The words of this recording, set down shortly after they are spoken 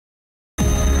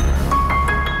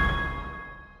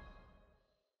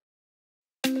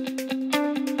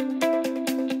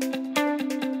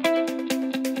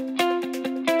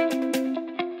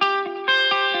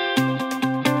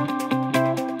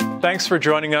Thanks for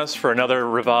joining us for another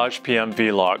RIVAGE PM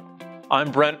vlog. I'm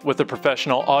Brent with the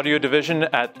Professional Audio Division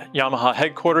at Yamaha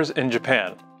headquarters in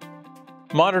Japan.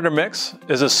 MonitorMix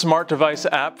is a smart device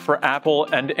app for Apple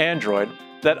and Android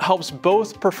that helps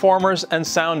both performers and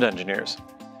sound engineers.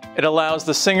 It allows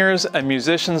the singers and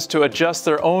musicians to adjust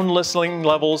their own listening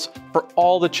levels for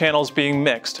all the channels being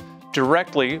mixed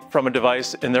directly from a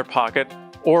device in their pocket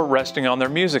or resting on their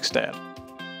music stand.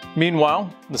 Meanwhile,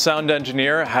 the sound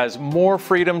engineer has more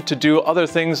freedom to do other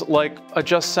things like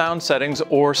adjust sound settings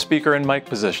or speaker and mic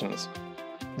positions.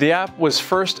 The app was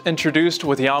first introduced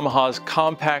with Yamaha's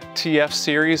compact TF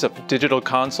series of digital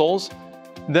consoles.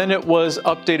 Then it was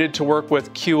updated to work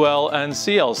with QL and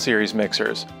CL series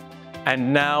mixers.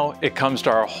 And now it comes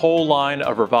to our whole line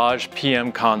of RIVAGE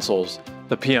PM consoles,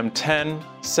 the PM10,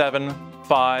 7,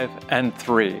 5, and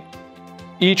 3.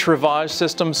 Each RIVAGE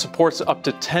system supports up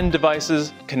to 10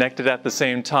 devices connected at the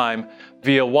same time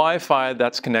via Wi-Fi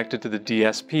that's connected to the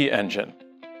DSP engine.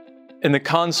 In the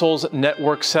console's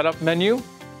network setup menu,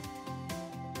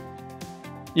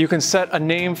 you can set a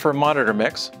name for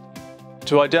MonitorMix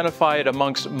to identify it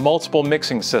amongst multiple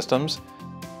mixing systems,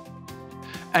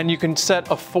 and you can set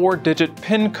a 4-digit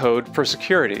PIN code for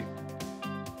security.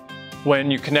 When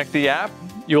you connect the app,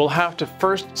 you will have to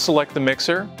first select the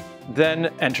mixer,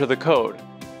 then enter the code.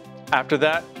 After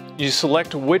that, you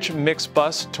select which mix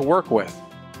bus to work with,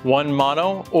 one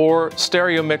mono or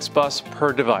stereo mix bus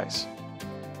per device.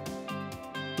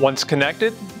 Once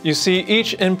connected, you see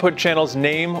each input channel's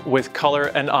name with color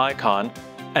and icon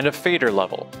and a fader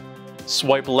level.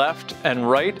 Swipe left and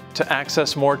right to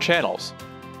access more channels.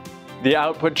 The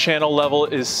output channel level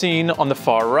is seen on the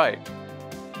far right.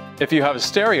 If you have a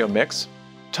stereo mix,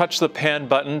 touch the pan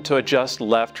button to adjust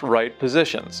left-right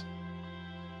positions.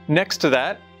 Next to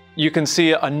that, you can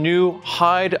see a new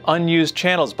Hide Unused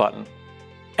Channels button.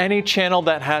 Any channel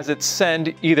that has its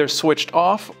send either switched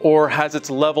off or has its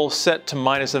level set to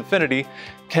 -infinity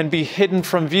can be hidden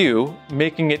from view,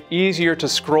 making it easier to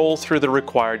scroll through the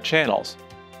required channels.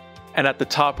 And at the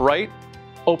top right,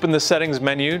 open the settings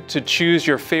menu to choose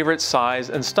your favorite size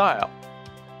and style.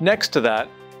 Next to that,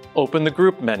 open the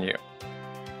group menu.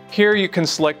 Here you can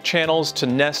select channels to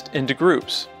nest into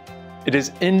groups. It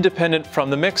is independent from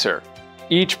the mixer.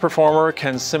 Each performer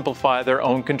can simplify their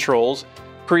own controls,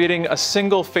 creating a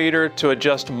single fader to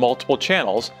adjust multiple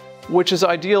channels, which is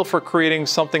ideal for creating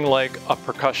something like a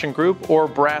percussion group or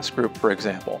brass group, for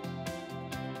example.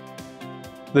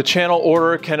 The channel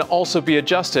order can also be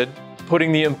adjusted,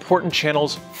 putting the important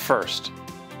channels first.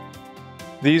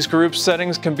 These group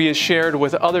settings can be shared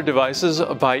with other devices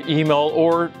by email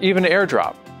or even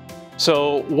AirDrop.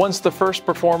 So once the first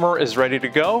performer is ready to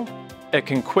go, it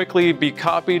can quickly be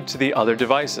copied to the other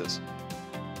devices.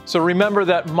 So remember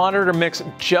that MonitorMix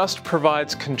just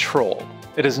provides control.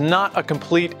 It is not a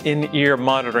complete in-ear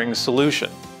monitoring solution.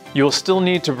 You will still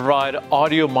need to provide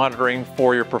audio monitoring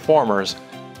for your performers,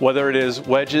 whether it is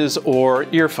wedges or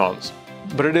earphones.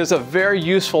 But it is a very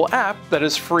useful app that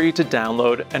is free to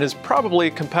download and is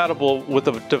probably compatible with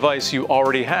the device you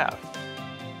already have.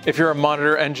 If you're a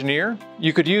monitor engineer,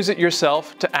 you could use it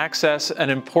yourself to access an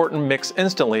important mix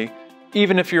instantly,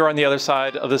 even if you're on the other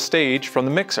side of the stage from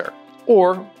the mixer.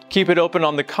 Or keep it open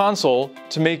on the console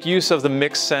to make use of the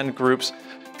mix send groups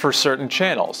for certain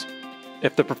channels.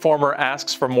 If the performer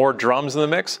asks for more drums in the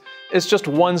mix, it's just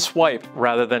one swipe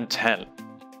rather than 10.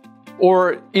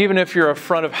 Or even if you're a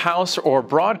front of house or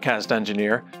broadcast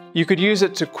engineer, you could use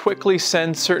it to quickly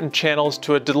send certain channels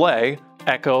to a delay,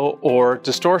 echo, or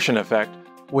distortion effect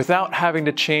without having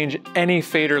to change any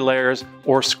fader layers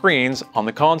or screens on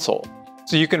the console.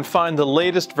 So you can find the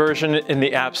latest version in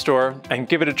the App Store and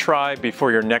give it a try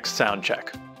before your next sound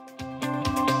check.